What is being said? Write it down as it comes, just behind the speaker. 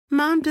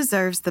Mom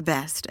deserves the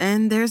best,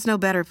 and there's no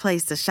better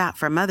place to shop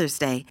for Mother's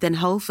Day than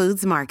Whole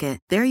Foods Market.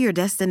 They're your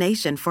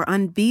destination for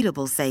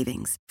unbeatable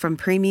savings, from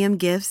premium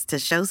gifts to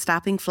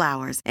show-stopping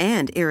flowers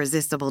and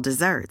irresistible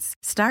desserts.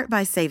 Start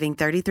by saving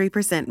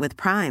 33% with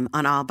Prime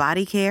on all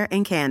body care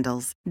and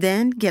candles.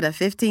 Then get a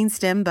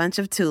 15-stem bunch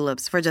of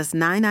tulips for just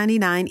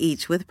 $9.99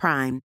 each with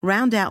Prime.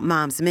 Round out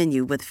Mom's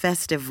menu with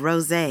festive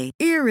rosé,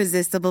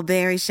 irresistible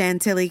berry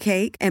chantilly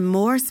cake, and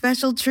more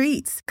special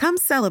treats. Come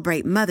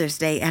celebrate Mother's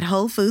Day at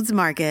Whole Foods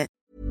Market.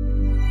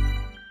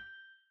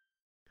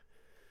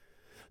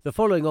 The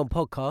following on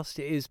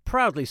podcast is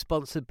proudly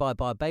sponsored by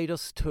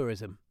Barbados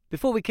Tourism.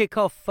 Before we kick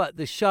off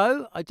the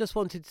show, I just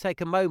wanted to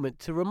take a moment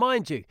to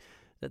remind you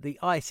that the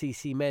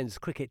ICC Men's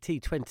Cricket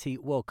T20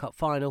 World Cup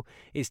Final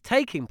is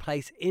taking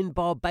place in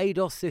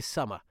Barbados this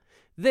summer.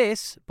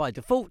 This, by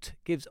default,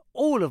 gives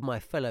all of my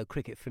fellow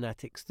cricket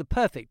fanatics the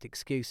perfect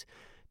excuse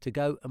to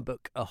go and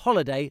book a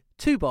holiday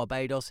to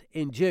Barbados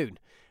in June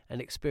and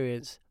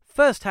experience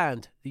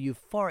firsthand the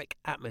euphoric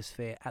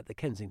atmosphere at the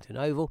Kensington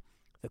Oval,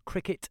 the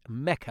cricket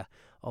mecca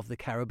of the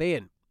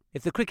Caribbean.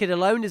 If the cricket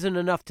alone isn't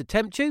enough to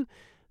tempt you,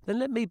 then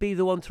let me be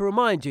the one to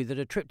remind you that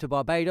a trip to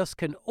Barbados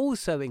can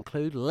also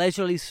include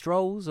leisurely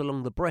strolls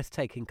along the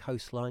breathtaking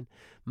coastline,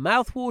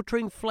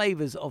 mouth-watering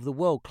flavours of the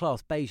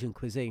world-class Bajan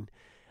cuisine,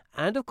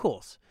 and, of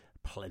course,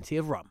 plenty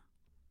of rum.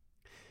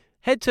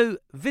 Head to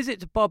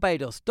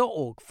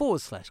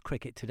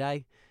visitbarbados.org/cricket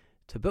today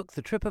to book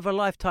the trip of a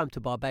lifetime to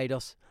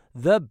Barbados,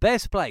 the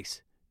best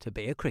place to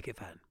be a cricket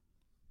fan.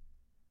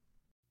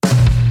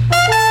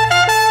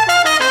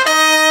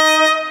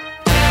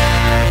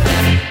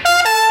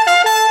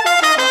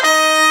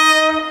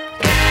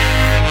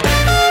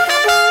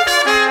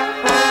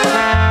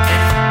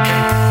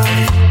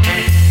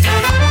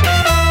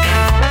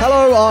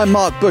 Hello, I'm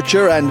Mark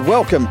Butcher and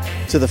welcome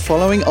to the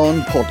Following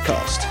On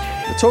podcast.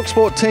 The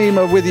TalkSport team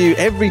are with you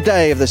every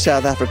day of the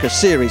South Africa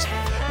series.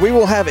 We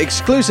will have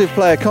exclusive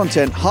player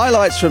content,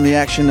 highlights from the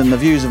action and the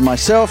views of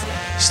myself,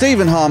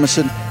 Stephen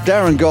Harmison,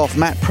 Darren Gough,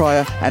 Matt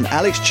Pryor and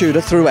Alex Tudor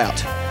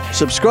throughout.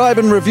 Subscribe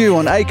and review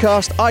on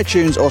Acast,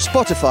 iTunes or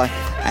Spotify,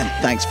 and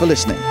thanks for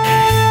listening.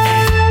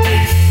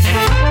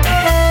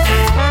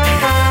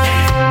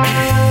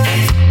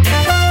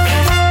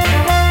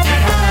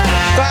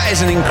 That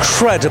is an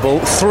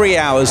incredible 3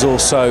 hours or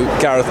so,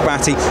 Gareth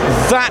Batty.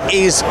 That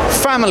is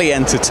family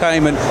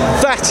entertainment.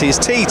 That is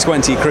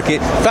T20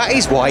 cricket. That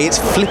is why it's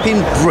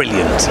flipping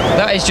brilliant.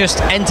 That is just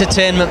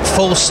entertainment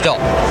full stop.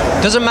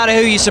 Doesn't matter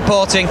who you're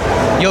supporting,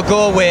 you'll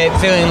go away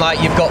feeling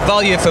like you've got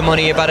value for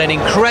money, you've had an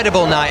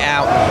incredible night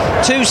out.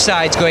 Two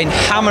sides going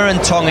hammer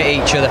and tong at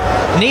each other.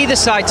 Neither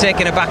side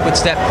taking a backward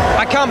step.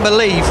 I can't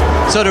believe,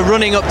 sort of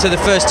running up to the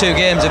first two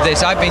games of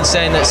this, I've been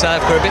saying that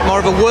South Africa are a bit more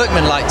of a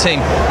workmanlike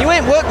teteam. You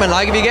ain't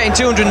workmanlike if you're getting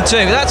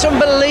 202. That's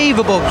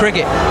unbelievable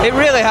cricket. It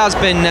really has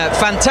been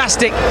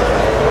fantastic.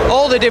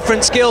 All the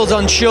different skills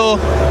on show.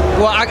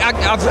 Well,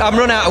 I've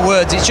run out of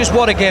words. It's just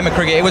what a game of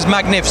cricket. It was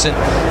magnificent.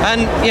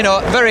 And, you know,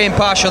 very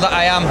impartial that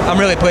I am, I'm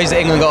really pleased that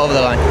England got over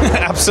the line.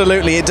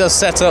 Absolutely. It does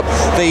set up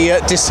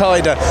the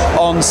decider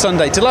on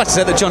Sunday. Delighted to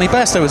say that Johnny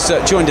Bairstow has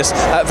joined us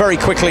very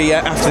quickly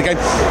after the game.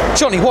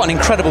 Johnny, what an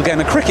incredible game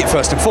of cricket,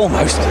 first and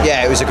foremost.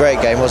 Yeah, it was a great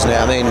game, wasn't it?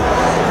 I mean,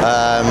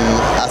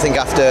 I think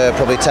after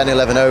probably 10,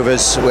 11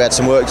 overs, we had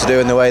some work to do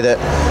in the way that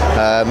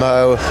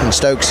Mo and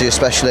Stokesy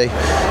especially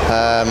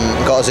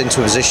got us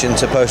into a position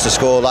to post a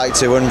score like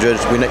 200.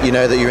 You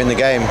know that you're in the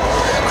game.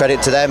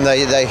 Credit to them,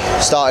 they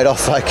started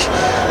off like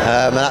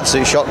an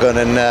absolute shotgun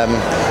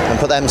and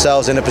put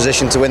themselves in a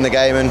position to win the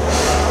game. And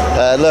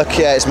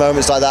it's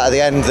moments like that at the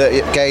end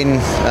that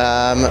gain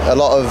a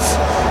lot of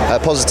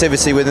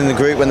positivity within the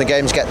group when the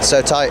games get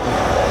so tight.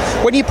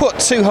 When you put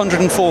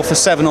 204 for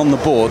 7 on the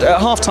board at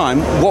half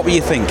time, what were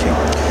you thinking?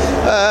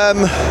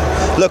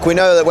 Look, we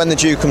know that when the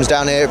dew comes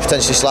down here, it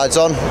potentially slides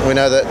on. We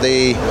know that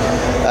the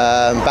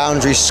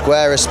boundaries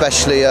square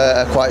especially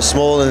are quite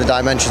small and the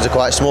dimensions are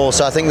quite small.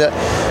 So I think that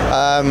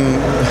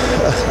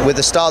with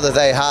the start that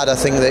they had, I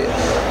think that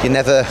you're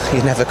never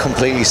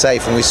completely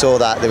safe. And we saw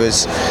that. There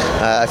was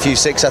a few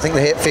sixes. I think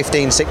they hit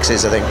 15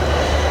 sixes, I think.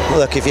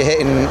 Look, if you're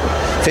hitting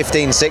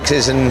 15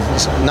 sixes and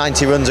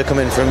 90 runs are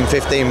coming from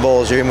 15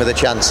 balls, you're in with a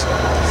chance.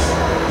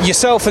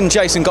 Yourself and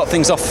Jason got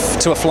things off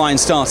to a flying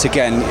start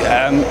again.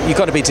 You've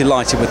got to be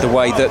delighted with the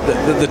way that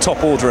the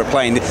top order are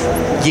playing.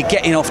 You're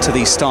getting off to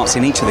these starts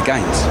in each of the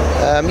games.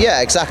 Yeah,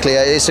 exactly.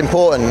 It's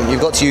important.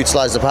 You've got to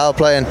utilise the power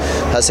play, and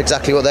that's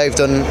exactly what they've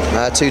done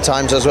 2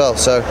 times as well.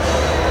 So,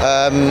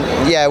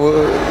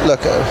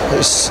 look,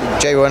 it's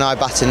J-Ro and I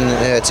batting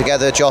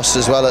together, Joss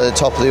as well at the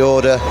top of the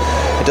order.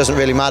 It doesn't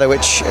really matter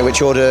which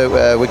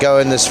order we go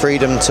in. There's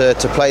freedom to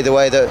play the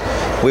way that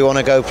we want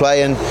to go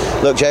play. And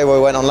look,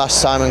 J-Roy went on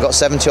last time and got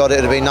 70 odd. It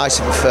would have been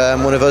nice if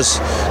one of us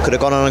could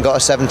have gone on and got a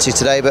 70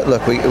 today. But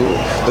look,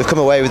 we've come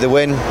away with the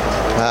win.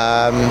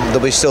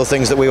 There'll be still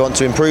things that we want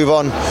to improve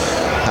on.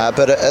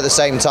 but at the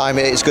same time,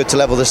 it's good to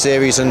level the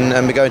series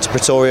and be going to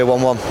Pretoria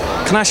 1-1.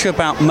 Can I ask you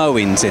about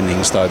Moen's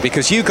innings though,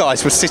 because you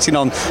guys were sitting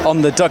on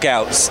the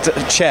dugout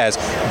chairs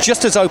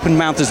just as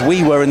open-mouthed as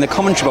we were in the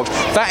commentary box.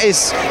 That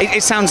is,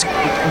 it sounds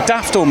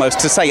daft almost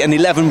to say an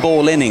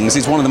 11-ball innings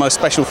is one of the most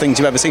special things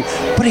you've ever seen,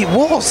 but it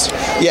was.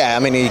 Yeah, I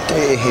mean he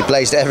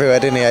blazed it everywhere,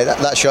 didn't he?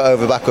 That shot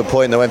over backward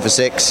point that went for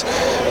 6.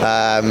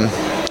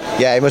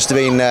 Yeah, he must have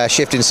been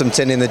shifting some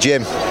tin in the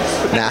gym.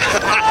 Nah,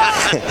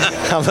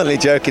 I'm only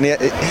joking.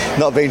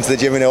 Not been to the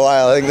gym in a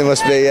while. I think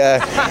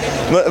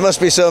there must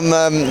be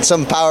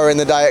some power in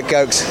the Diet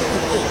Cokes.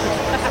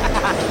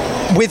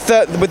 With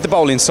the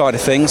bowling side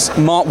of things,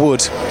 Mark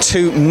Wood,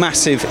 2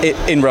 massive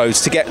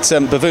inroads to get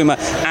Bavuma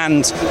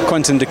and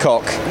Quinton de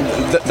Kock.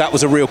 That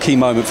was a real key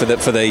moment for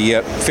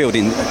the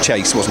fielding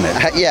chase, wasn't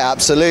it? Yeah,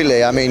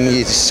 absolutely. I mean,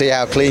 you see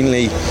how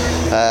cleanly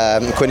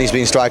Quinny's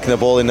been striking the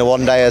ball in the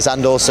one-dayers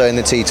and also in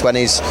the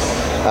T20s,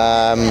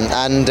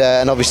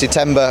 and obviously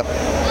Temba,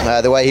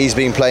 the way he's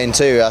been playing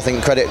too. I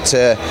think credit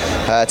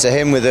to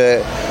him with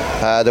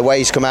the way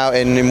he's come out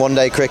in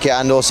one-day cricket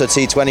and also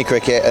T20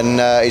 cricket,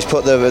 and he's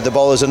put the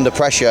bowlers under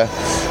pressure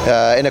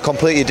in a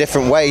completely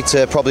different way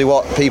to probably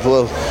what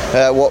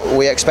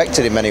we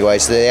expected in many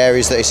ways, the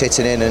areas that he's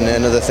hitting in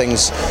and other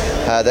things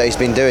that he's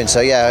been doing. So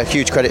yeah,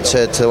 huge credit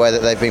to the way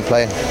that they've been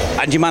playing.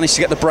 And you managed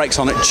to get the brakes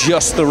on at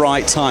just the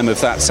right time of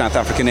that South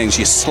African innings.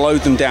 You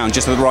slowed them down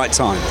just at the right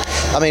time.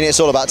 I mean, it's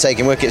all about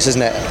taking wickets,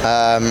 isn't it?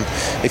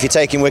 If you're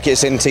taking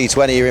wickets in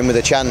T20, you're in with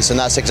a chance, and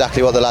that's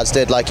exactly what the lads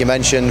did, like you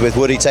mentioned, with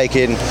Woody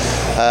taking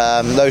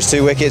those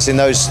 2 wickets in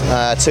those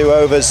 2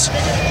 overs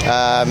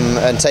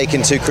and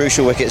taking 2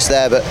 crucial wickets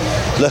there. But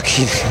look,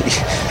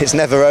 it's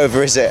never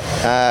over, is it?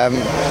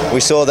 We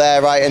saw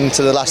there right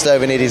into the last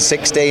over needing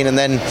 16, and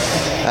then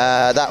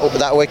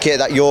that wicket,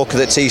 that Yorker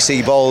that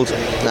TC bowled,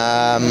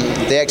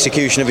 the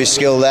execution of his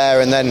skill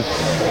there, and then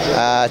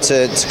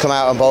to come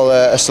out and bowl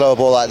a slower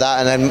ball like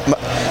that, and then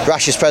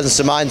Rash's presence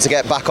of mind to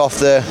get back off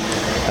the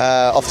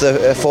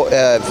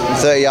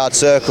 30-yard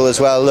circle as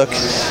well. Look,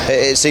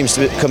 it seems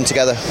to come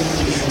together.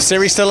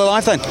 Series still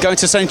alive then? Going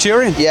to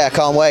Centurion? Yeah, I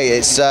can't wait.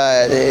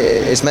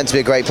 It's meant to be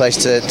a great place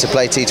to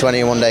play T20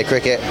 and one-day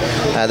cricket.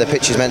 The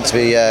pitch is meant to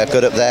be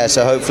good up there,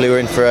 so hopefully we're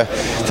in for a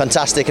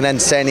fantastic and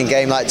entertaining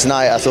game like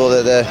tonight. I thought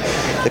that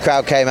the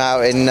crowd came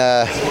out in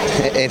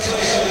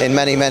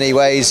many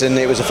ways, and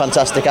it was a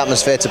fantastic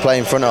atmosphere to play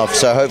in front of,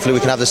 so hopefully we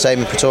can have the same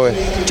in Pretoria.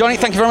 Johnny,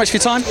 thank you very much for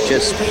your time.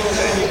 Cheers.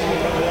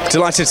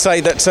 Delighted to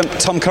say that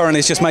Tom Curran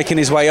is just making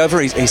his way over.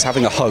 He's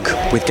having a hug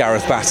with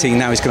Gareth Batty.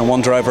 Now he's going to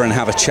wander over and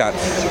have a chat.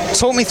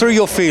 Talk me through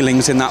your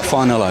feelings in that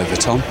final over,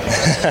 Tom.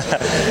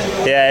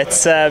 Yeah,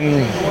 it's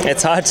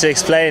hard to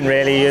explain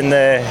really. You're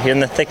in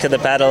the thick of the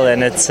battle,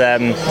 and it's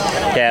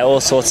all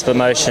sorts of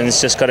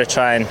emotions. Just got to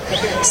try and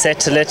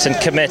settle it and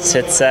commit.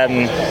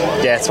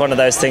 It's one of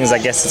those things. I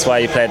guess that's why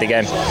you play the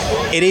game.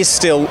 It is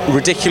still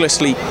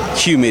ridiculously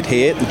humid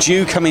here. The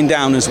dew coming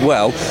down as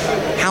well.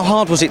 How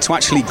hard was it to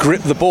actually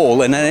grip the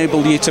ball and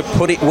enable you to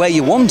put it where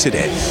you wanted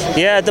it?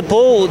 Yeah, the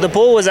ball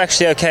was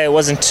actually okay. It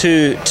wasn't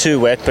too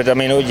wet, but I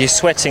mean, you're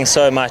sweating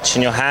so much,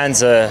 and your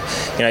hands are,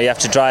 you have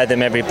to dry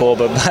them every ball.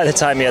 But by the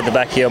time you're at the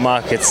back of your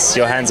mark,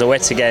 your hands are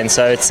wet again.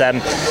 So it's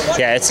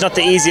it's not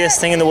the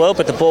easiest thing in the world,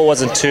 but the ball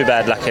wasn't too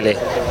bad, luckily.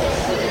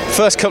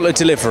 First couple of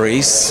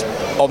deliveries,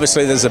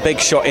 obviously there's a big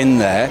shot in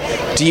there.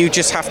 Do you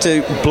just have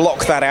to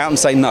block that out and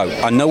say, no,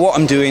 I know what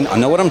I'm doing, I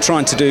know what I'm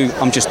trying to do,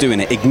 I'm just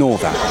doing it, ignore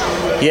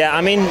that? Yeah, I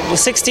mean,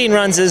 16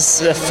 runs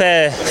is a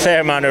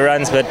fair amount of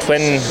runs, but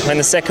when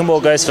the second ball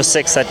goes for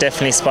 6, that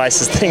definitely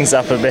spices things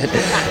up a bit.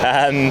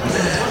 And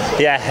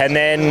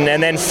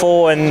then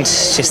 4, and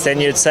just then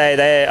you'd say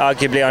they're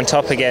arguably on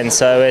top again.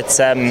 So it's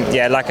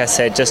like I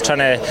said, just trying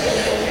to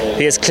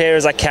be as clear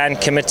as I can,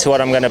 commit to what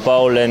I'm going to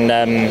bowl, and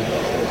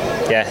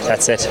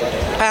that's it.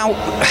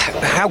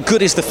 How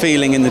good is the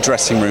feeling in the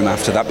dressing room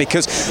after that?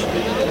 Because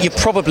you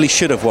probably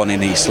should have won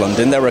in East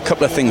London. There were a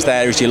couple of things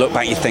there as you look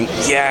back, you think,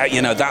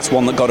 that's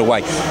one that got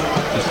away.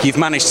 You've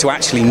managed to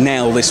actually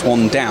nail this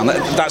one down.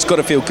 That's got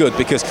to feel good,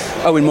 because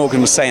Owen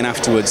Morgan was saying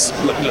afterwards,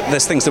 look,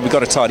 there's things that we've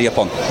got to tidy up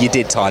on. You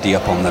did tidy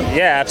up on them.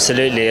 Yeah,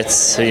 absolutely.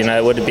 It's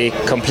it would be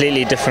a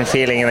completely different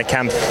feeling in the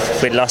camp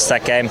if we'd lost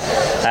that game.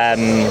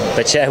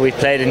 But yeah, we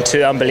played in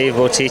 2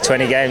 unbelievable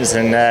T20 games,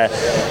 and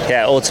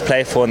all to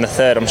play for in the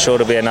third. I'm sure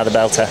it'll be another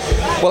belter.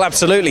 Well,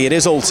 absolutely, it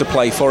is all to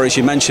play for, as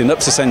you mentioned, up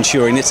to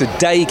Centurion. It's a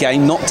day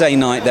game, not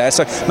day-night there,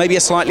 so maybe a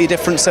slightly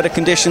different set of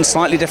conditions,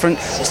 slightly different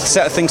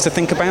set of things to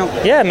think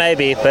about. Yeah,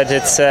 maybe, but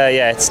it's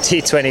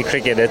T20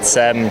 cricket. It's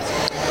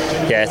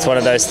one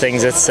of those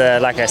things. It's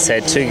like I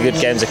said, 2 good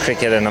games of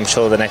cricket, and I'm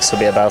sure the next will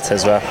be a belter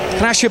as well.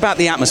 Can I ask you about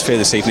the atmosphere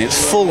this evening?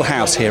 It's full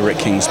house here at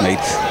Kingsmead.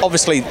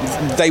 Obviously,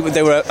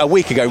 they were a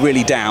week ago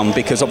really down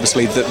because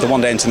obviously the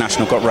one-day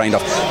international got rained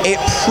off. It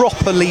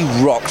properly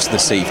rocked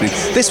this evening.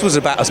 This was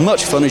about as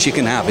much fun as you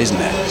can have, isn't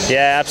it?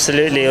 Yeah,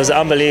 absolutely. It was an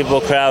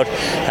unbelievable crowd.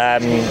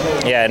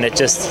 and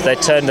they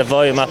turned the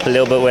volume up a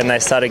little bit when they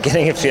started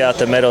getting a few out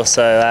the middle.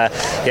 So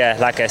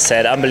like I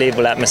said,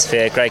 unbelievable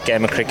atmosphere, great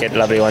game of cricket,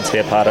 lovely one to be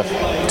a part of.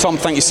 Tom,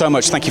 thank you so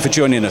much. Thank you for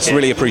joining us.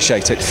 Really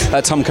appreciate it.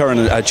 Tom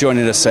Curran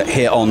joining us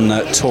here on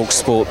Talk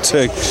Sport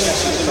 2.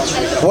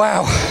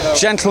 Wow,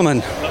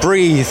 gentlemen,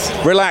 breathe,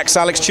 relax.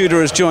 Alex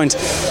Tudor has joined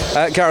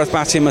Gareth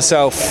Batty and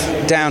myself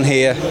down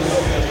here.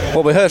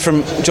 Well, we heard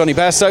from Johnny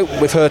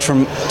Bairstow, we've heard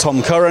from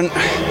Tom Curran.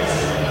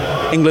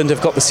 England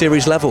have got the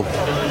series level.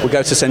 We'll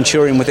go to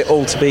Centurion with it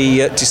all to be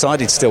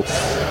decided still.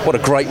 What a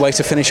great way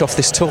to finish off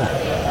this tour.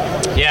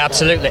 Yeah,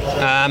 absolutely.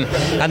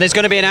 And there's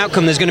going to be an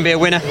outcome, there's going to be a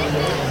winner.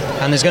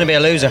 And there's going to be a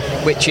loser,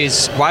 which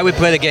is why we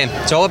play the game.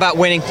 It's all about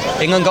winning.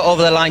 England got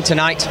over the line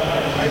tonight,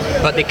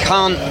 but they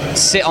can't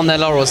sit on their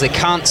laurels. They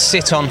can't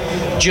sit on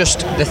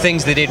just the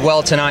things they did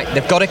well tonight.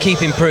 They've got to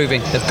keep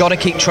improving. They've got to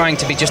keep trying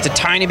to be just a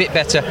tiny bit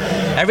better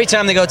every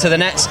time they go to the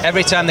nets,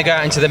 every time they go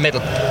out into the middle.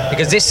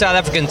 Because this South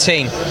African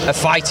team are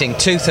fighting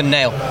tooth and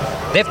nail.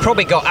 They've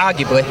probably got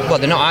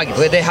they're not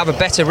arguably, they have a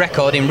better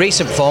record in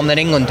recent form than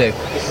England do.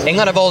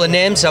 England have all the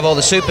names, have all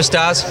the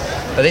superstars,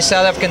 but this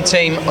South African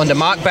team under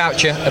Mark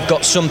Boucher have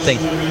got something.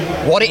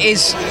 What it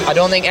is, I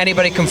don't think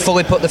anybody can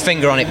fully put the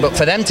finger on it, but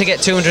for them to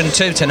get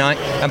 202 tonight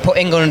and put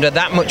England under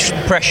that much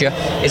pressure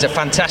is a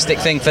fantastic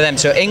thing for them.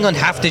 So England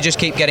have to just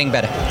keep getting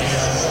better.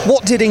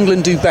 What did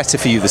England do better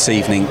for you this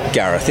evening,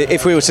 Gareth?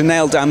 If we were to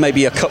nail down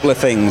maybe a couple of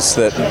things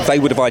that they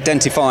would have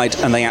identified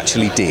and they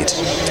actually did.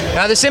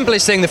 The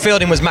simplest thing, the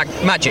fielding was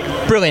magic,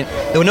 brilliant.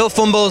 There were no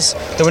fumbles,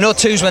 there were no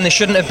twos when there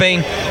shouldn't have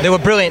been. They were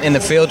brilliant in the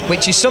field,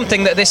 which is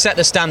something that they set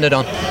the standard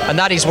on, and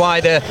that is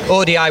why they're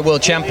ODI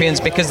world champions,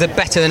 because they're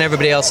better than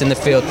everybody else in the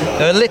field.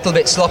 They're a little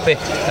bit sloppy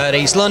at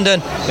East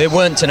London. They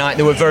weren't tonight,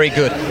 they were very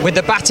good. With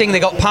the batting,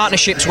 they got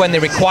partnerships when they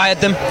required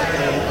them.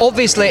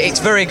 Obviously, it's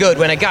very good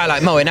when a guy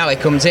like Moeen Ali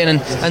comes in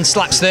and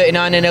slaps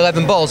 39 in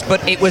 11 balls,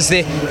 but it was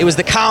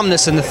the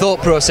calmness and the thought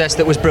process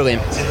that was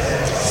brilliant.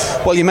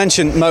 Well, you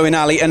mentioned Moeen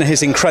Ali and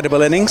his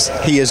incredible innings.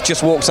 He has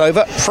just walked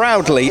over,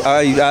 proudly,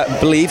 I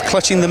believe,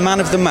 clutching the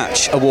Man of the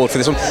Match award for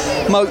this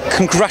one. Mo,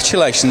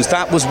 congratulations.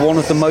 That was one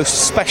of the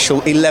most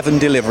special 11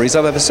 deliveries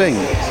I've ever seen.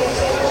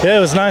 Yeah, it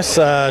was nice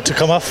to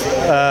come off.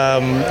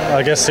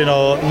 I guess,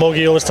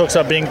 Mogi always talks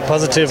about being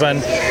positive, and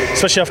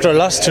especially after a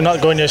loss, to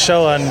not go in your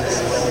shell. And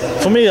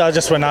for me, I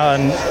just went out,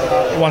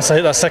 and once I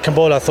hit that second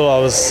ball, I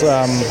thought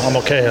I'm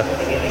okay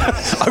here.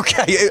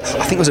 Okay,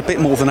 I think it was a bit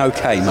more than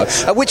okay, Mo.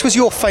 Which was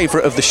your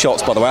favourite of the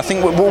shots, by the way? I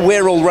think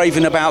we're all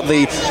raving about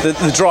the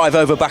drive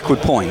over backward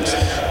point.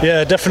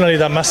 Yeah, definitely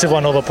that massive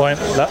one over point.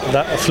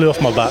 That flew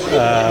off my bat.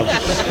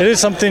 It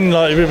is something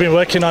like we've been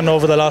working on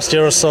over the last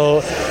year or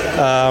so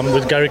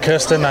with Gary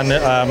Kirsten, and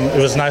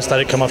it was nice that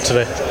it came off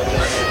today.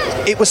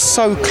 It was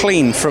so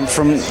clean from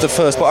the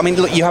first ball. I mean,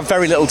 look, you have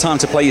very little time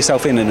to play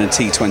yourself in a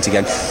T20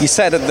 game. You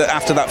said that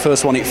after that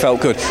first one it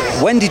felt good.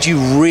 When did you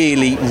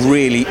really,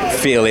 really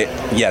feel it?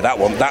 Yeah,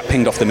 that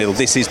pinged off the middle.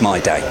 This is my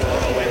day.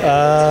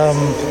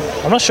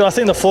 I'm not sure. I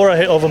think the 4 I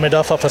hit over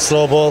mid-off off a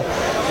slow ball.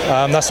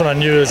 That's when I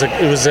knew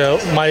it was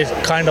my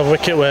kind of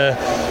wicket where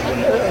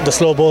the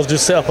slow balls do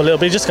sit up a little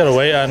bit. You just got to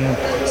wait, and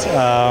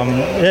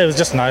it was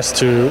just nice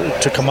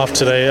to come off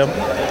today.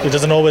 It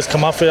doesn't always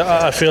come off.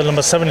 I feel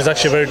number 7 is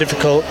actually a very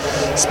difficult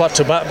spot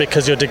to bat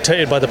because you're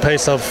dictated by the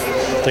pace of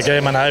the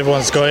game and how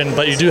everyone's going,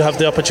 but you do have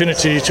the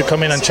opportunity to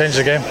come in and change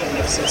the game.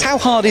 How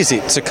hard is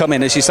it to come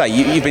in, as you say?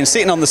 You've been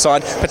sitting on the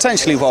side,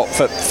 potentially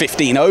for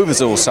 15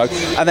 overs or so,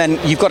 and then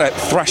you've got to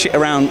thrash it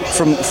around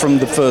from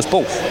the first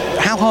ball.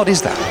 How hard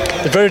is that?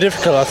 It's very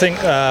difficult. I think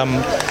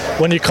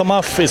when you come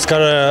off, it's got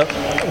to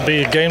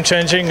be game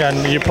changing,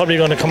 and you're probably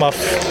going to come off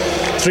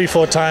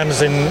 3-4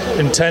 times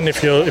in 10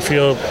 if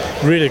you're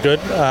really good.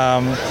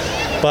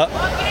 But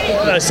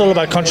it's all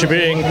about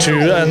contributing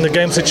to the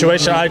game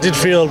situation. I did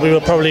feel we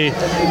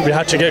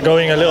had to get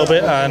going a little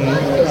bit,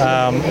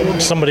 and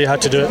somebody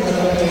had to do it.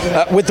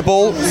 With the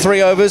ball,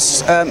 3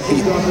 overs,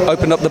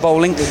 opened up the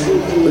bowling.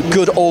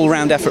 Good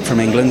all-round effort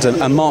from England,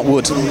 and Mark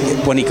Wood,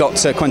 when he got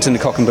Quinton de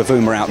Kock and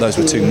Bavuma out, those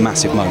were 2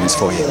 massive moments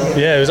for you.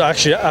 Yeah, it was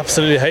actually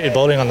absolutely hated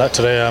bowling on that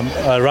today.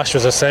 Rash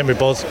was the same. We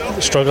both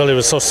struggled. It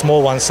was so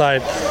small one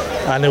side,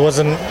 and there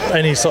wasn't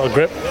any sort of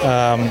grip.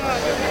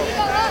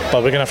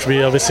 But we're going to have to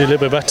be obviously a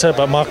little bit better.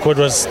 But Mark Wood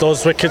was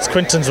those wickets.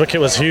 Quinton's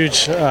wicket was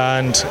huge,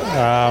 and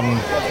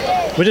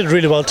we did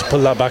really well to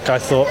pull that back. I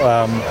thought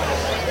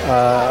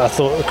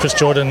Chris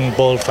Jordan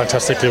bowled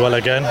fantastically well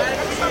again,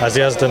 as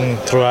he has done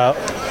throughout.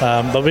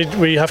 But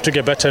we have to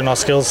get better in our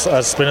skills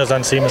as spinners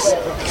and seamers.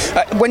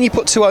 When you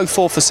put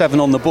 204 for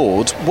 7 on the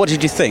board, what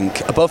did you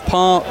think? Above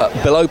par,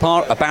 below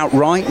par, about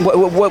right?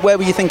 Where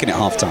were you thinking at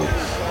half time?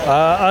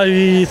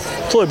 I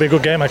thought it'd be a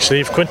good game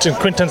actually. If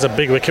Quinton's a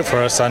big wicket for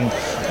us, and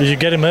if you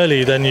get him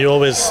early, then you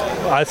always,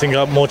 I think,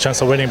 got more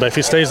chance of winning. But if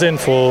he stays in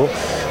for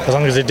as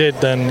long as he did,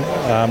 then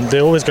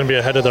they're always going to be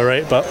ahead of the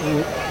rate. But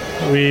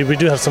we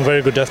do have some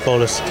very good death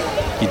bowlers.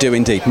 You do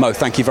indeed. Mo,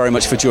 thank you very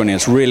much for joining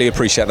us. Really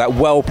appreciate that.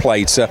 Well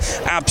played, sir.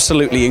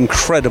 Absolutely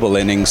incredible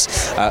innings.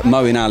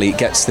 Moeen Ali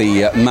gets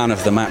the Man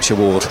of the Match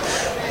award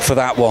for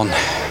that one.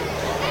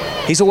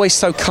 He's always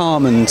so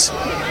calm and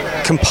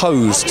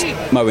composed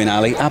Moeen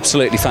Ali,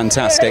 absolutely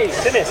fantastic.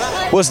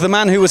 Was the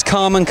man who was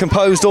calm and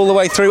composed all the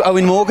way through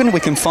Eoin Morgan? We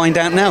can find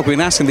out now. We've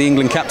been asking the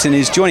England captain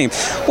who's joining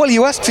him. Well,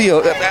 you asked for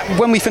your,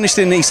 when we finished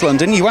in East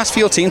London, you asked for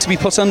your team to be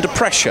put under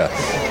pressure.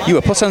 You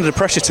were put under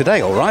pressure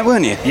today, all right,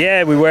 weren't you?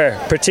 Yeah, we were,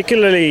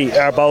 particularly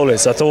our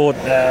bowlers. I thought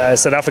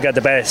South Africa had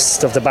the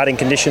best of the batting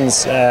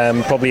conditions.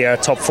 Probably our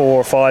top 4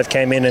 or 5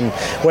 came in, and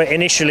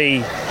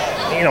initially,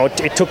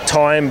 it took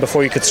time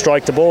before you could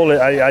strike the ball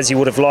as you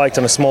would have liked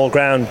on a small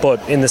ground,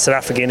 but in the South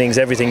African innings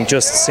everything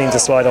just seemed to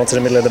slide onto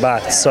the middle of the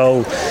bat.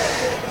 So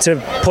to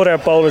put our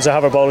bowlers, or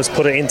have our bowlers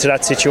put it into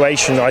that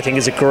situation, I think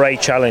is a great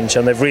challenge,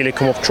 and they've really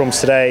come up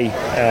trumps today.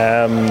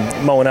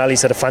 Moeen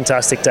Ali's had a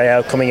fantastic day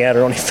out, coming out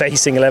and only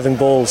facing 11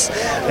 balls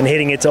and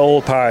hitting it to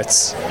all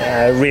parts.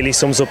 Really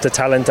sums up the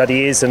talent that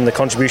he is and the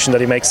contribution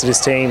that he makes to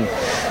this team.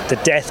 The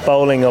death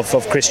bowling of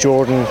Chris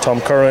Jordan,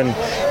 Tom Curran,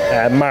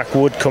 Mark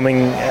Wood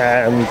coming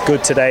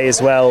good today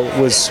as well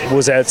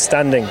was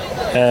outstanding.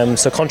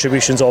 So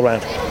contributions all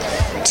round.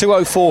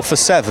 204 for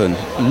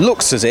 7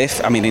 looks as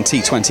if, in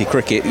T20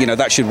 cricket,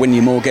 that should win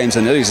you more games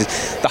than it loses.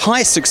 The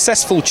highest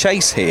successful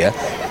chase here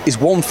is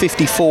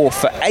 154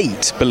 for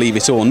 8, believe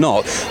it or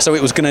not. So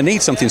it was going to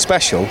need something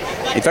special.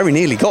 It very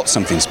nearly got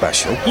something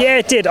special. Yeah,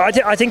 it did.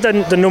 I think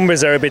the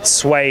numbers are a bit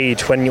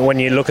swayed when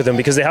you look at them,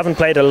 because they haven't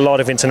played a lot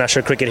of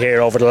international cricket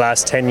here over the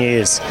last 10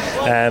 years.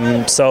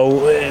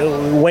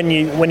 So when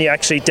you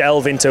actually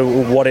delve into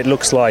what it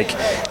looks like,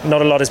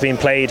 not a lot has been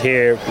played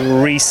here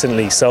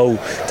recently. So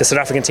the South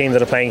African team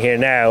that are playing here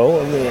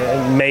now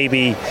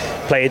maybe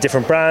play a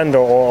different brand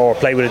or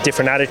play with a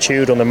different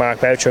attitude under Mark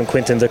Boucher and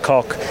Quinton de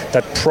Kock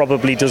that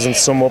probably doesn't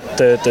sum up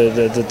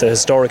the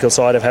historical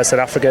side of how South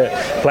Africa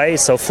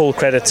plays. So full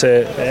credit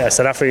to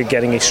South Africa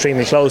getting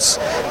extremely close.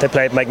 They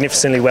played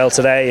magnificently well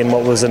today in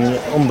what was an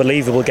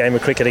unbelievable game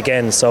of cricket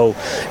again. So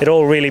it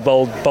all really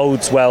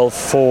bodes well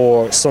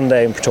for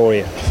Sunday in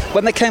Pretoria.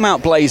 When they came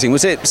out blazing,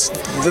 was it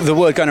the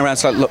word going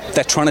around, like, look,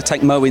 they're trying to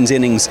take Moeen's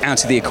innings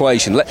out of the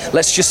equation.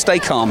 Let's just stay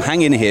calm,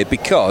 hang in here,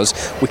 because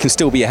we can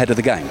still be ahead of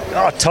the game.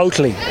 Oh,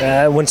 totally.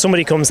 When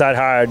somebody comes that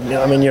hard,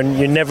 you're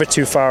never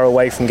too far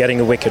away from getting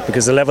a wicket,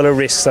 because the level of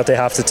risks that they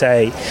have to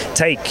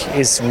take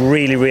is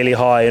really, really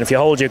high. And if you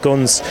hold your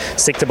guns,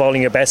 stick to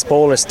bowling your best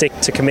ball, or stick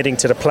to committing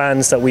to the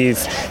plans that we've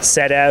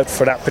set out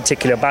for that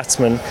particular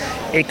batsman,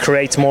 it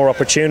creates more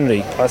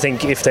opportunity. I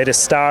think if they'd have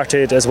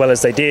started as well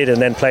as they did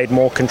and then played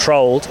more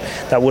controlled,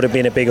 that would have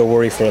been a bigger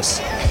worry for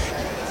us.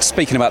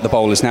 Speaking about the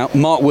bowlers now,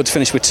 Mark Wood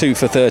finished with 2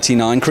 for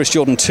 39, Chris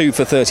Jordan 2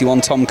 for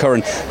 31, Tom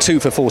Curran 2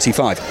 for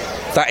 45.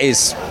 That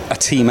is a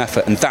team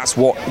effort, and that's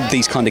what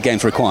these kind of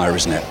games require,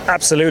 isn't it?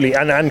 Absolutely,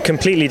 and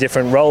completely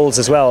different roles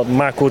as well.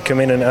 Mark Wood came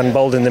in and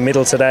bowled in the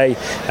middle today.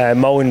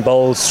 Moeen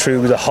bowls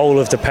through the whole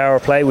of the power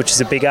play, which is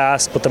a big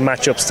ask, but the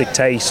matchups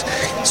dictate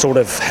sort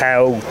of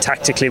how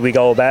tactically we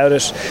go about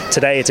it.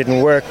 Today it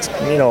didn't work,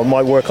 it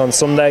might work on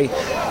Sunday,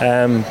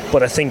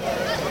 but I think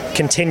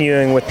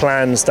continuing with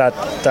plans that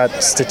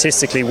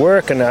statistically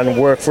work and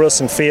work for us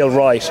and feel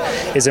right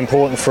is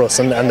important for us,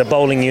 and the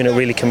bowling unit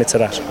really commit to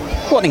that.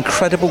 What an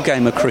incredible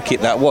game of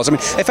cricket that was.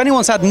 If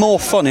anyone's had more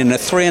fun in a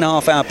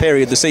 3.5 hour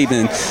period this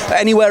evening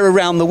anywhere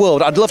around the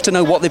world, I'd love to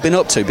know what they've been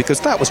up to, because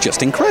that was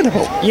just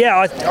incredible.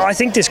 Yeah, I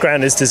think this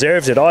ground has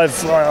deserved it.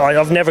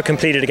 I've never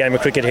completed a game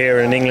of cricket here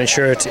in an England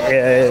shirt.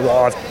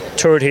 I've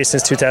toured here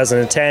since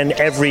 2010.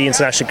 Every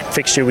international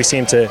fixture we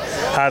seem to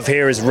have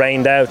here is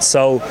rained out,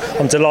 so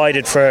I'm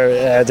delighted for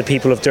the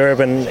people of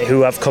Durban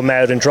who have come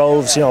out in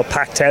droves,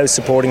 packed house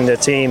supporting their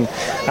team,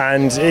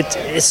 and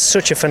it's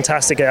such a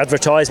fantastic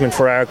advertisement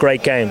for our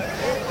great game.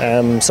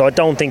 So I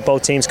don't think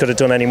both teams could have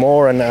done any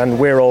more, and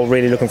we're all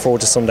really looking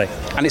forward to Sunday.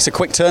 And it's a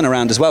quick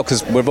turnaround as well,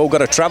 because we've all got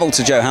to travel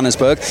to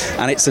Johannesburg,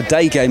 and it's a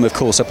day game, of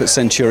course, up at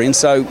Centurion,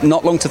 so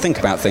not long to think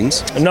about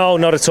things. No,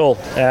 not at all.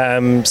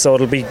 So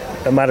it'll be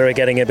a matter of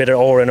getting a bit of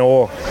oar and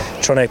oar,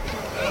 trying to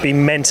be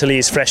mentally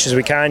as fresh as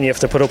we can. You have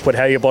to put up with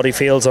how your body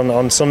feels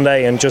on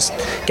Sunday and just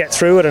get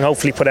through it and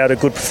hopefully put out a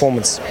good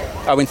performance.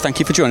 Eoin, thank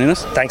you for joining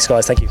us. Thanks,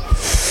 guys. Thank you.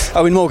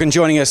 Eoin Morgan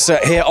joining us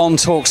here on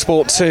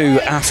TalkSport 2.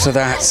 After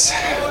that,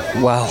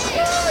 well,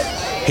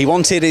 he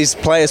wanted his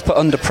players put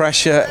under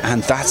pressure,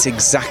 and that's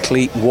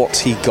exactly what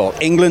he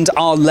got. England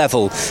are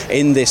level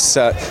in this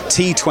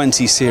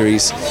T20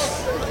 series.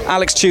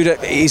 Alex Tudor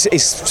is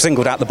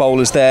singled out the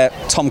bowlers there.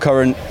 Tom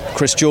Curran,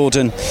 Chris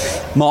Jordan,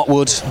 Mark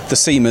Wood, the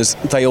seamers,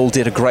 they all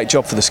did a great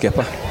job for the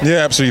skipper. Yeah,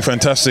 absolutely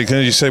fantastic. And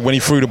as you said, when he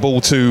threw the ball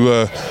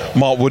to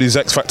Mark Wood, his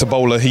X-Factor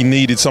bowler, he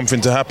needed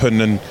something to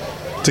happen, and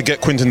to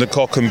get Quinton de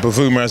Kock and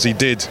Bavuma as he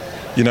did,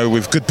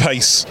 with good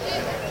pace,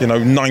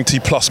 90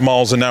 plus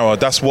miles an hour,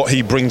 that's what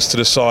he brings to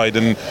the side,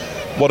 and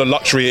what a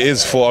luxury it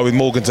is for Eoin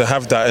Morgan to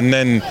have that. And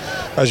then,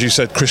 as you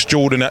said, Chris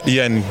Jordan at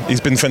the end, he's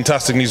been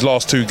fantastic in these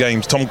last 2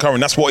 games. Tom Curran,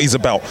 that's what he's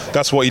about,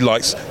 that's what he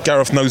likes.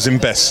 Gareth knows him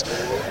best.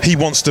 He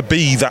wants to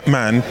be that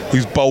man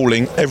who's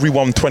bowling,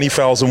 everyone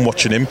 20,000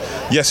 watching him.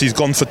 Yes, he's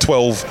gone for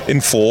 12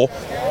 in 4,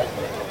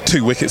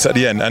 2 wickets at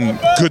the end, and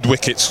good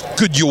wickets,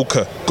 good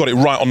Yorker, got it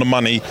right on the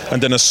money,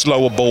 and then a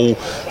slower ball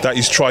that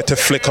he's tried to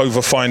flick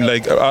over fine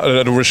leg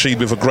Rashid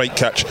with a great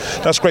catch.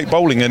 That's great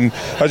bowling. And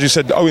as you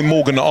said, Owen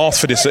Morgan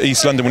asked for this at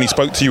East London when he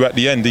spoke to you at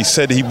the end. He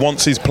said he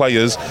wants his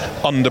players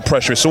under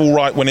pressure. It's all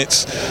right when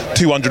it's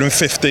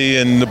 250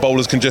 and the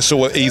bowlers can just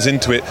sort of ease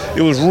into it.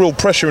 It was real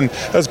pressure, and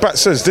as Bat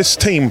says, this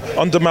team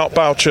under Mount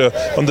Boucher,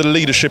 under the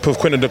leadership of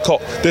Quinton de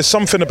Kock, there's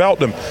something about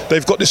them.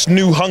 They've got this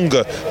new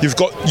hunger. You've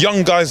got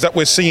young guys that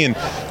we're seeing,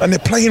 and they're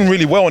playing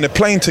really well, and they're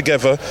playing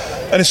together,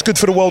 and it's good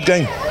for the world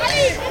game.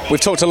 We've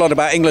talked a lot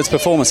about England's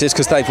performances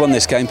because they've won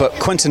this game, but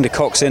Quinton de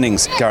Kock's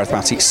innings, Gareth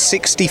Batty,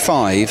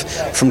 65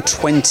 from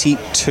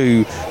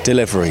 22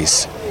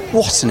 deliveries.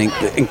 What an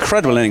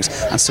incredible innings,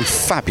 and some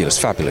fabulous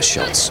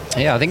shots.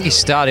 Yeah, I think he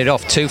started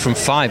off 2 from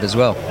 5 as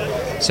well.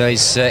 So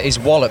he's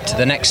walloped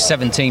the next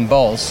 17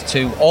 balls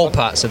to all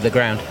parts of the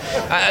ground.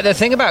 The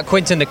thing about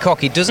Quinton de Kock,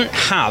 he doesn't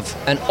have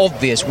an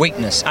obvious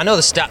weakness. I know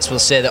the stats will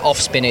say that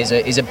off-spin is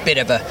a bit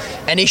of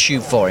an issue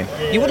for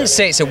him. You wouldn't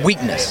say it's a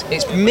weakness.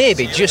 It's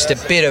maybe just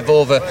a bit of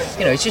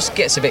he just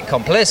gets a bit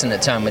complacent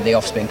at time with the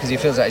off-spin because he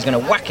feels like he's going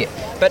to whack it.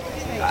 But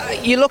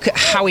you look at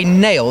how he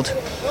nailed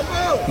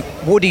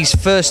Woody's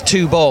first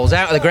 2 balls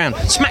out of the ground,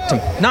 smacked him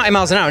 90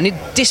 miles an hour, and he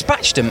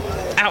dispatched them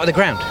out of the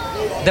ground.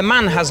 The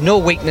man has no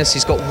weakness.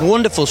 He's got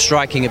wonderful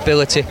striking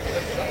ability,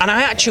 and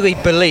I actually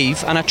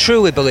believe, and I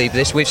truly believe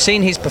this, we've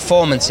seen his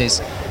performances,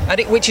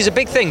 which is a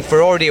big thing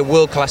for already a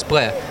world-class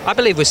player. I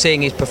believe we're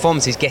seeing his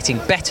performances getting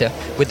better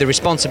with the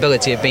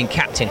responsibility of being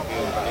captain.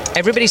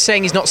 Everybody's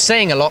saying he's not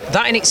saying a lot.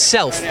 That in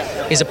itself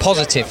is a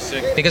positive,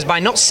 because by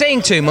not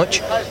saying too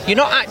much, you're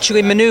not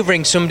actually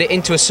manoeuvring somebody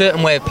into a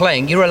certain way of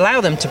playing. You allow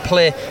them to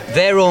play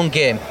their own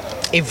game,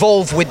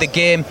 evolve with the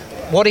game,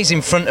 what is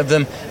in front of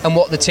them and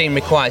what the team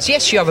requires.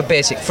 Yes, you have a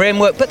basic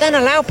framework, but then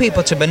allow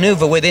people to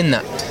manoeuvre within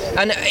that.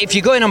 And if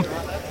you're going on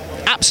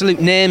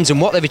absolute names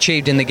and what they've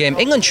achieved in the game,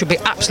 England should be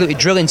absolutely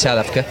drilling South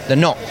Africa. They're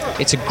not.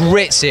 It's a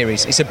great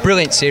series. It's a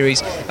brilliant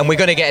series, and we're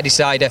going to get a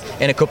decider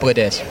in a couple of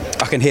days.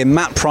 I can hear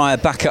Matt Pryor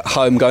back at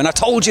home going, I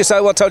told you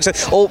so, I told you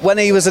so. Or when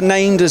he was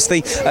named as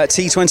the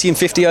T20 and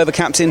 50 over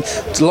captain,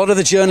 a lot of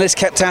the journalists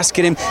kept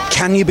asking him,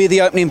 can you be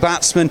the opening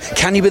batsman?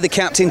 Can you be the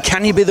captain?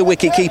 Can you be the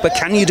wicket keeper?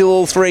 Can you do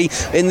all three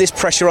in this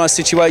pressurised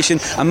situation?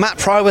 And Matt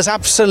Pryor was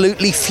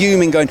absolutely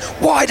fuming, going,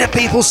 why do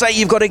people say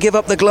you've got to give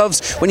up the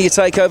gloves when you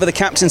take over the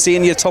captaincy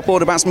and you're top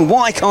order batsman?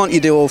 Why can't you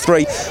do all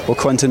three? Well,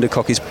 Quinton de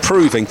Kock is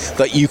proving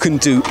that you can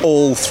do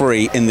all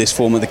three in this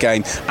form of the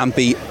game and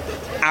be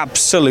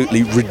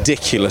absolutely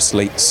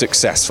ridiculously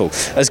successful.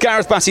 As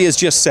Gareth Batty has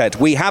just said,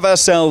 we have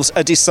ourselves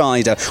a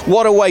decider.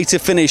 What a way to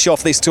finish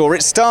off this tour.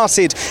 It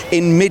started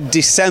in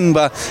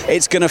mid-December.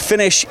 It's going to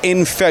finish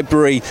in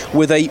February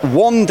with a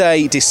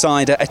one-day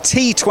decider, a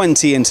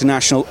T20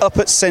 international up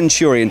at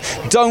Centurion.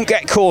 Don't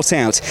get caught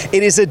out.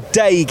 It is a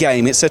day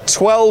game. It's a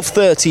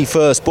 12:30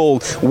 first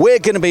ball. We're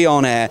going to be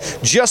on air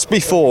just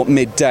before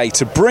midday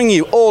to bring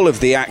you all of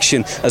the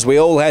action as we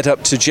all head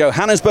up to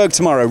Johannesburg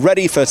tomorrow,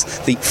 ready for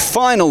the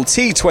final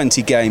T20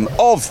 game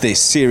of this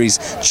series.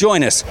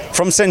 Join us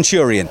from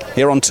Centurion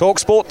here on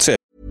TalkSport 2.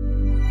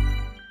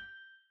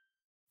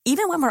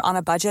 Even when we're on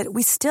a budget,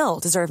 we still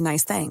deserve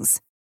nice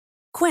things.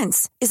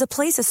 Quince is a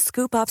place to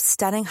scoop up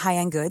stunning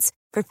high-end goods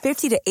for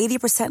 50 to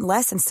 80%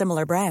 less than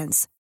similar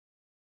brands.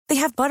 They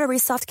have buttery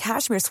soft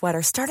cashmere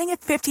sweaters starting at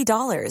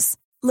 $50,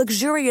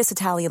 luxurious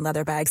Italian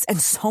leather bags,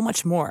 and so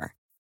much more.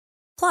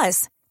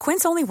 Plus,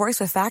 Quince only works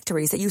with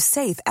factories that use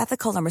safe,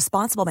 ethical, and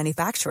responsible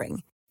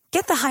manufacturing.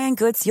 Get the high-end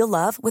goods you'll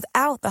love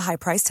without the high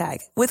price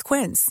tag with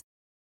Quince.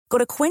 Go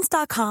to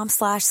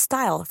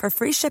quince.com/style for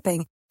free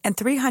shipping and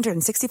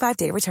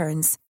 365-day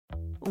returns.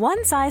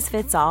 One size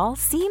fits all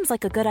seems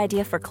like a good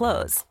idea for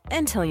clothes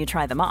until you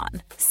try them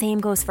on. Same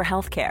goes for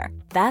healthcare.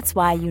 That's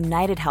why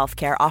United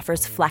Healthcare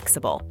offers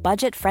flexible,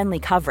 budget-friendly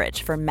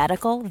coverage for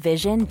medical,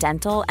 vision,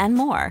 dental, and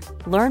more.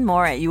 Learn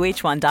more at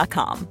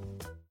uh1.com.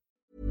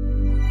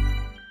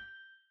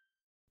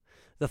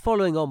 The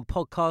following on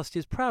podcast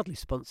is proudly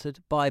sponsored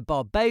by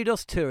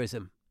Barbados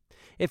Tourism.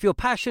 If your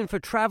passion for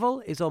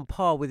travel is on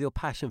par with your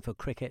passion for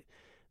cricket,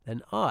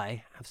 then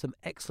I have some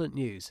excellent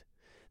news.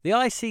 The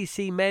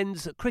ICC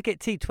Men's Cricket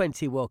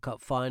T20 World Cup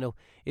Final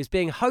is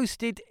being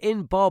hosted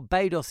in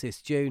Barbados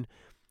this June,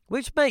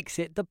 which makes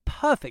it the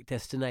perfect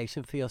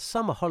destination for your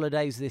summer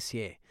holidays this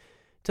year.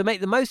 To make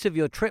the most of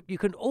your trip, you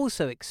can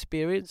also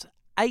experience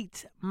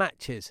 8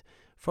 matches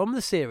from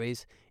the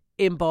series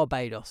in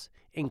Barbados,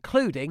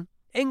 including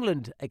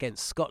England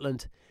against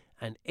Scotland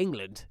and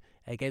England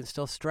against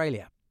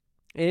Australia.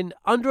 In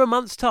under a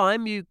month's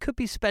time, you could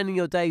be spending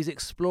your days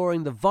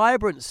exploring the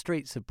vibrant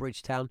streets of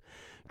Bridgetown,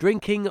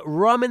 drinking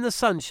rum in the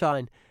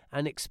sunshine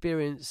and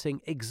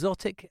experiencing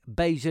exotic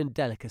Bajan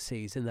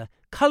delicacies in the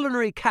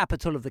culinary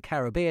capital of the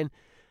Caribbean.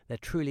 There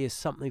truly is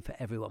something for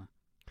everyone.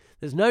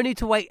 There's no need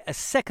to wait a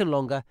second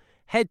longer.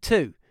 Head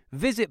to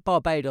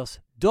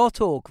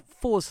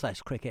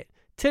visitbarbados.org/cricket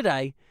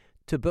today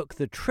to book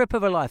the trip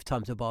of a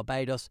lifetime to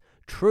Barbados.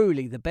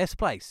 Truly the best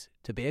place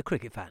to be a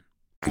cricket fan.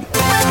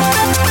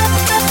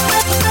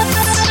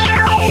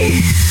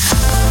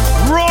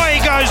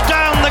 Roy goes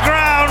down the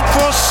ground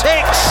for 6.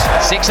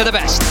 6 of the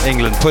best.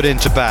 England put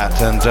into bat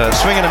and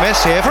swing and a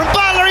miss here from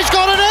Butler, he's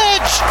got an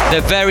edge.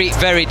 The very,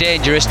 very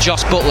dangerous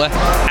Josh Butler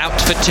out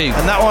for 2.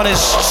 And that one is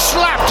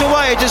slapped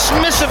away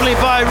dismissively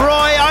by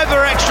Roy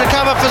over extra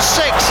cover for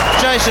 6.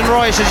 Jason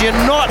Roy says, you're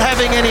not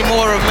having any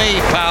more of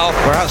me, pal.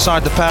 We're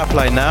outside the power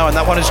play now, and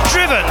that one is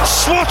driven,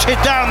 swatted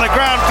down the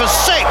ground for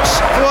 6.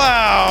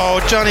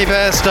 Wow, Johnny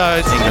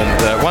Bairstow.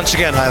 England once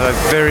again have a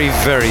very,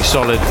 very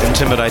solid,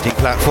 intimidating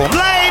platform.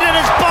 Laid and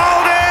it's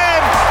bowled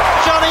in.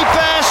 Johnny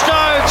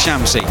Bairstow.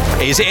 Shamsi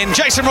is in.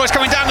 Jason Roy's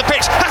coming down the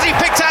pitch. Has he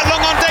picked out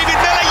long on David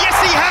Miller? Yes,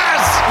 he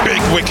has.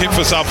 Big wicket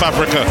for South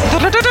Africa.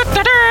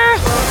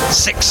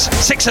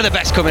 6 of the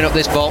best coming up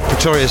this ball.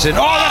 Pretoria's in.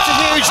 Oh, that's a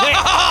huge hit.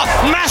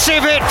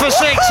 Massive hit for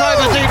 6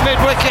 over deep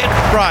mid-wicket.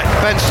 Right,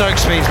 Ben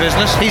Stokes means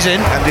business. He's in.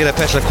 And Dila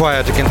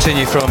Petlakwaia to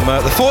continue from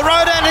the 4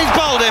 road end. He's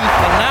bowled him.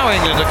 And now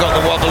England have got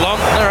the wobble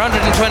on. They're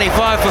 125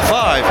 for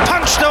 5.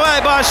 Punched away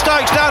by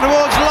Stokes down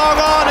towards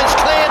long on. It's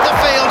cleared the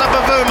field of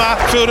Bavuma.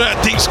 Fielder at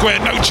deep square,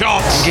 no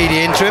chance.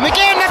 Ngidi into him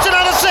again. That's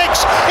another 6.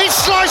 He's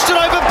sliced it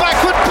over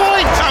backward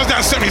point. That was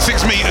down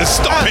 76 metres.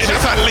 Stop it.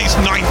 That's at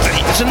least 90.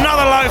 It's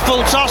another low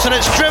full toss and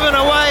it's driven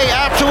away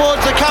out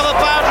towards the cover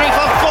boundary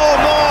for 4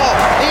 more.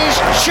 He's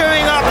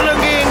chewing up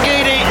Lungi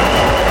Ngidi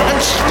and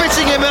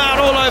spitting him out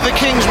all over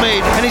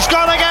Kingsmead. And he's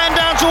gone again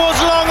down towards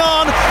long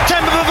on.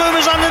 Temba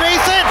Bavuma's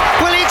underneath it.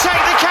 Will he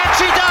take the catch?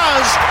 He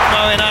does.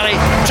 Moeen Ali,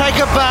 take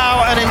a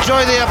bow and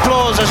enjoy the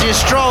applause as you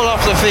stroll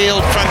off the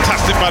field.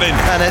 Fantastic batting.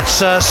 And it's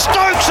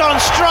Stokes on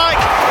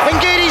strike.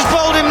 Ngidi's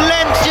bowled him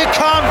length. You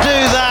can't do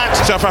that.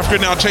 South Africa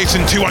now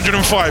chasing 205.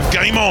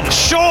 Game on.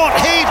 Short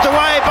heaved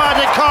away by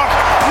de Kock.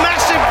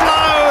 Massive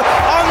blow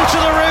onto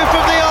the roof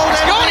of the old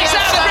end. It's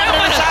out of the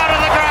ground. It's out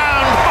of the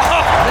ground.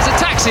 There's a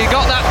taxi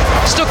got that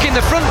stuck in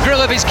the front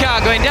grille of his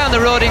car going down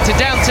the road into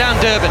downtown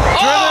Durban.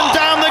 Driven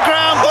down the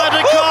ground by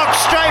de Kock.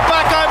 Straight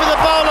back over the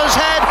bowler's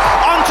head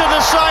onto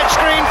the side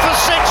screen for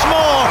 6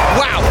 more.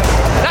 Wow,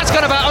 that's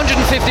gone about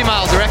 150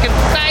 miles, I reckon.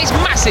 That is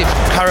massive.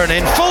 Curran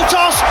in. Full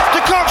toss.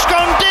 De Kock's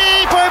gone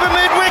deep over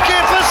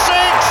mid-wicket for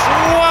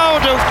 6. Wow,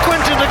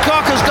 Quinton de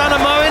Kock has done a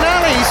Moeen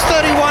Ali. He's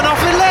 31 off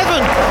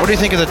 11. What do you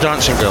think of the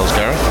dancing girls,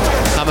 Gareth?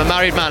 I'm a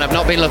married man. I've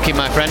not been looking,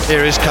 my friend.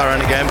 Here is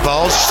Curran again.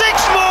 Bowls. 6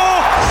 more.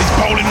 He's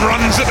bowling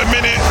runs at the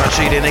minute.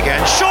 Rashid in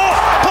again. Short.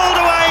 Pulled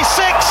away.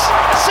 6.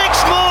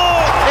 6 more.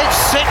 It's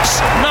 6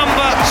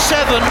 number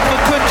 7 for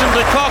Quinton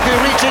de Kock, who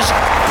reaches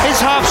his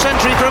half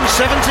century from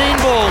 17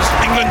 balls.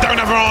 England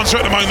don't have an answer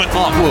at the moment.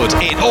 Mark Wood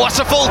in. Oh,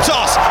 that's a full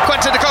toss.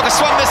 Quinton de Kock has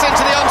swung this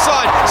into the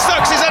onside.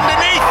 Stokes is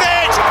underneath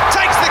it.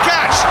 Takes the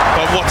catch.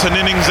 But what an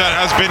innings that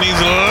has been. He's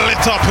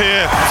lit up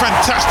here.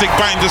 Fantastic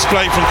batting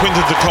display from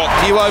Quinton de Kock.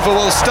 New over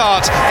will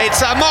start.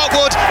 It's Mark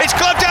Wood. It's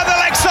clubbed down the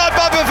leg side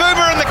by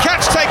Bavuma and the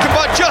catch taken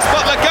by Just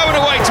Butler going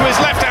away to his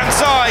left-hand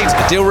side.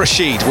 Adil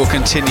Rashid will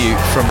continue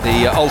from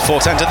the Old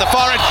Fort end to the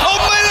far end. Oh,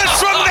 Miller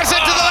swung this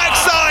into the leg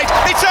side.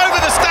 It's over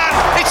the stand.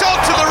 It's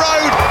onto the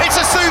road. It's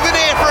a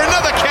souvenir for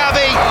another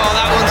cabbie. Oh,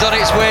 that one's on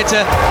its way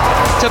to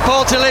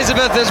Port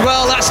Elizabeth as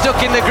well. That's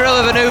stuck in the grill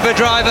of an Uber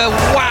driver.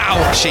 Wow.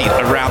 Rashid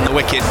around the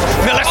wicket.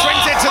 Miller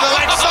swings it to the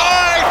leg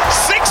side.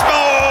 6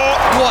 more.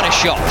 What a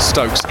shot.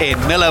 Stokes in.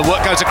 Miller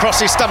goes across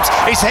his stumps.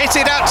 He's hit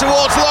it out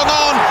towards long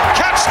on.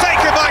 Catch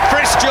taken by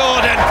Chris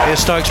Jordan. Here's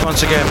Stokes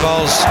once again.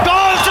 Bowls.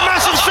 Bowls to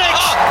massive 6.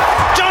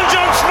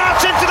 John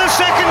Smart into the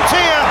second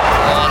tier.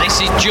 Oh,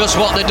 this is just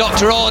what the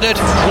doctor ordered.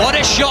 What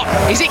a shot.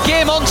 Is it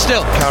game on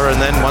still? Curran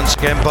then once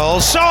again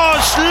bowls.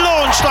 Sars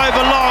launched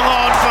over long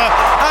on for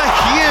a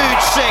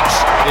huge 6.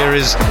 Here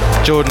is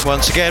Jordan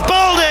once again.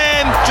 Bowled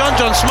him.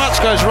 John Smuts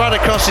goes right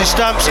across his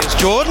stumps. It's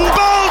Jordan.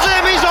 Bowls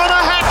him. He's on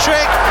a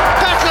hat-trick.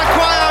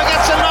 Petlakwaia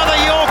gets another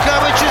Yorker,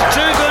 which is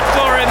too good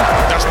for him.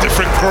 That's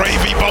different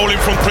gravy bowling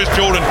from Chris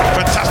Jordan.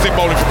 Fantastic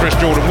bowling for Chris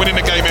Jordan. Winning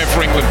the game here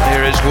for England.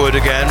 Here is Wood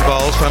again.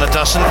 Bowls. Van der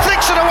Dussen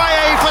flicks it away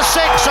for 6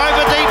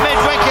 over deep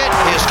mid-wicket.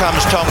 Here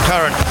comes Tom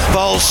Curran.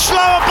 Bowls.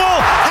 Slower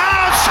ball.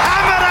 House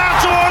hammered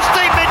out towards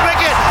deep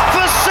mid-wicket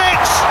for 6.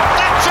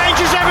 That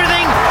changes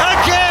everything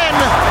again.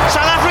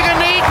 South Africa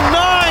need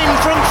 9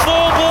 from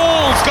 4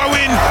 balls. Go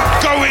in.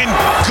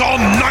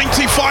 Gone.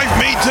 95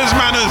 metres,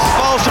 Manners.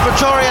 Bowls to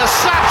Pretoria.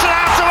 Slaps it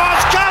out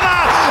towards cover.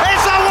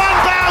 It's a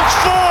 1-bounce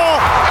 4.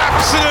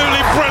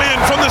 Absolutely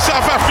brilliant from the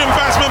South African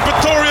batsman,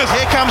 Pretorius.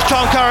 Here comes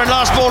Tom Curran,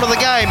 last ball of the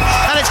game.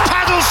 And it's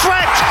paddle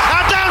swept.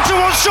 Out down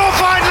towards short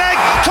fine leg.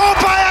 Caught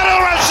by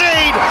Adil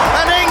Rashid.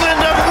 And England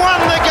have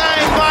won the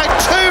game by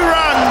 2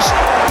 runs.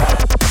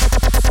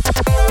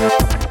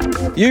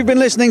 You've been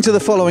listening to the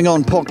Following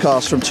On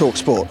podcast from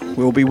TalkSport.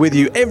 We'll be with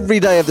you every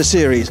day of the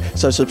series,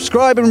 so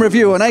subscribe and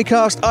review on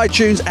Acast,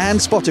 iTunes and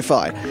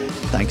Spotify.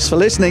 Thanks for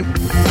listening.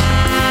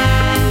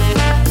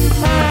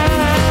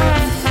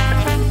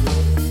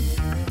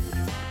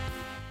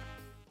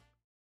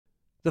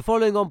 The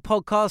Following On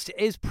podcast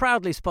is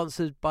proudly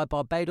sponsored by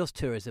Barbados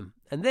Tourism,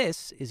 and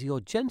this is your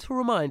gentle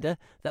reminder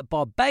that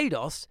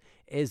Barbados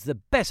is the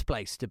best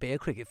place to be a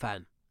cricket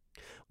fan.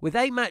 With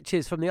 8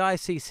 matches from the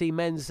ICC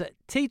Men's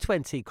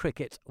T20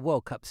 Cricket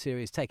World Cup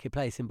Series taking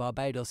place in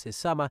Barbados this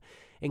summer,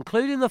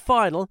 including the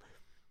final,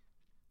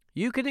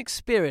 You can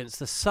experience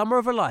the summer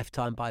of a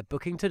lifetime by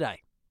booking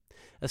today.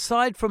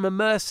 Aside from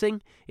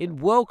immersing in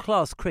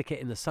world-class cricket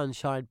in the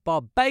sunshine,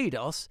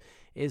 Barbados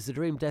is the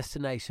dream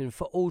destination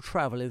for all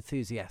travel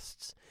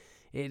enthusiasts.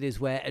 It is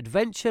where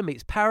adventure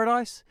meets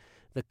paradise,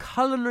 the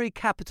culinary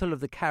capital of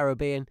the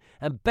Caribbean,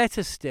 and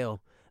better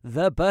still,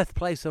 the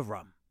birthplace of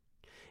rum.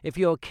 If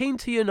you're keen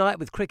to unite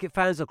with cricket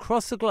fans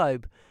across the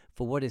globe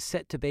for what is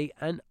set to be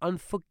an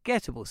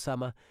unforgettable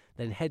summer,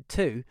 then head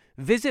to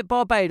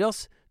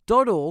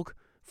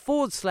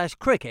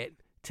visitbarbados.org/cricket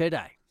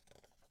today.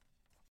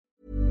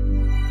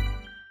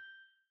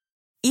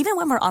 Even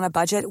when we're on a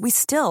budget, we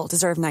still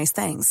deserve nice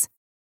things.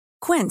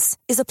 Quince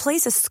is a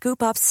place to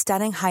scoop up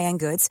stunning high-end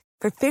goods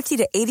for 50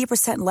 to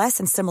 80% less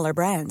than similar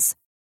brands.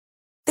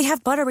 They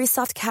have buttery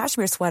soft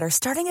cashmere sweaters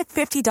starting at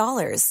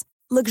 $50,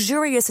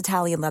 luxurious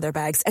Italian leather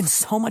bags, and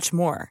so much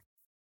more.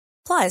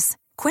 Plus,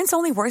 Quince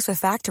only works with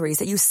factories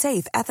that use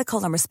safe,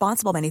 ethical, and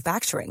responsible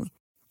manufacturing.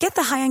 Get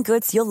the high-end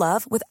goods you'll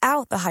love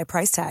without the high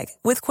price tag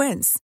with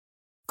Quince.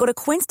 Go to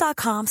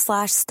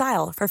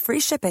quince.com/style for free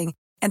shipping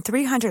and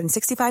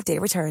 365-day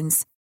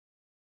returns.